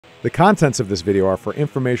The contents of this video are for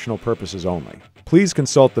informational purposes only. Please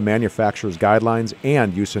consult the manufacturer's guidelines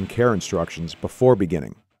and use and care instructions before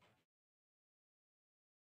beginning.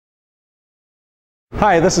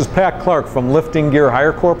 Hi, this is Pat Clark from Lifting Gear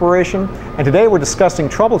Hire Corporation, and today we're discussing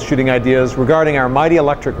troubleshooting ideas regarding our mighty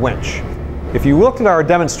electric winch. If you looked at our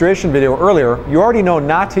demonstration video earlier, you already know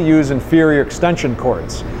not to use inferior extension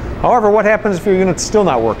cords. However, what happens if your unit's still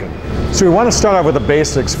not working? So we want to start out with the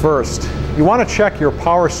basics first. You want to check your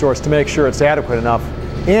power source to make sure it's adequate enough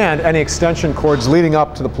and any extension cords leading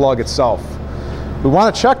up to the plug itself. We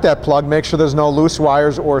want to check that plug, make sure there's no loose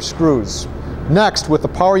wires or screws. Next, with the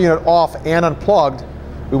power unit off and unplugged,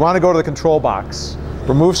 we want to go to the control box.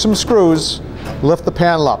 Remove some screws, lift the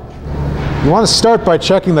panel up. You want to start by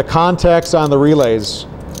checking the contacts on the relays.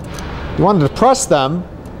 You want to depress them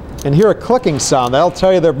and hear a clicking sound. That'll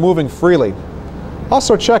tell you they're moving freely.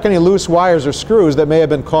 Also check any loose wires or screws that may have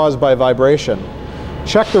been caused by vibration.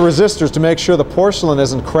 Check the resistors to make sure the porcelain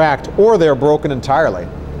isn't cracked or they're broken entirely.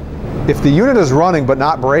 If the unit is running but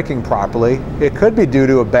not braking properly, it could be due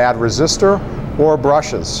to a bad resistor or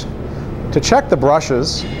brushes. To check the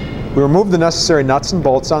brushes, we remove the necessary nuts and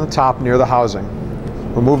bolts on the top near the housing.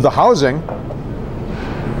 Remove the housing,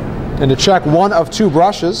 and to check one of two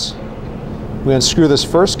brushes, we unscrew this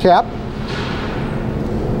first cap,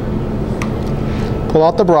 pull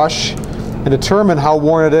out the brush, and determine how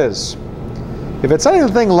worn it is. If it's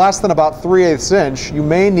anything less than about 3/8 inch, you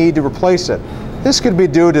may need to replace it. This could be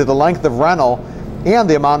due to the length of rental and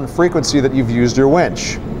the amount and frequency that you've used your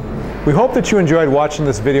winch. We hope that you enjoyed watching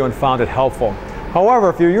this video and found it helpful. However,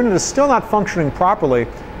 if your unit is still not functioning properly,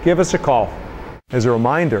 give us a call. As a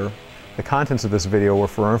reminder, the contents of this video were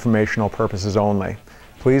for informational purposes only.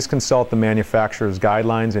 Please consult the manufacturer's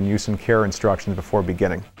guidelines and use and care instructions before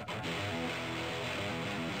beginning.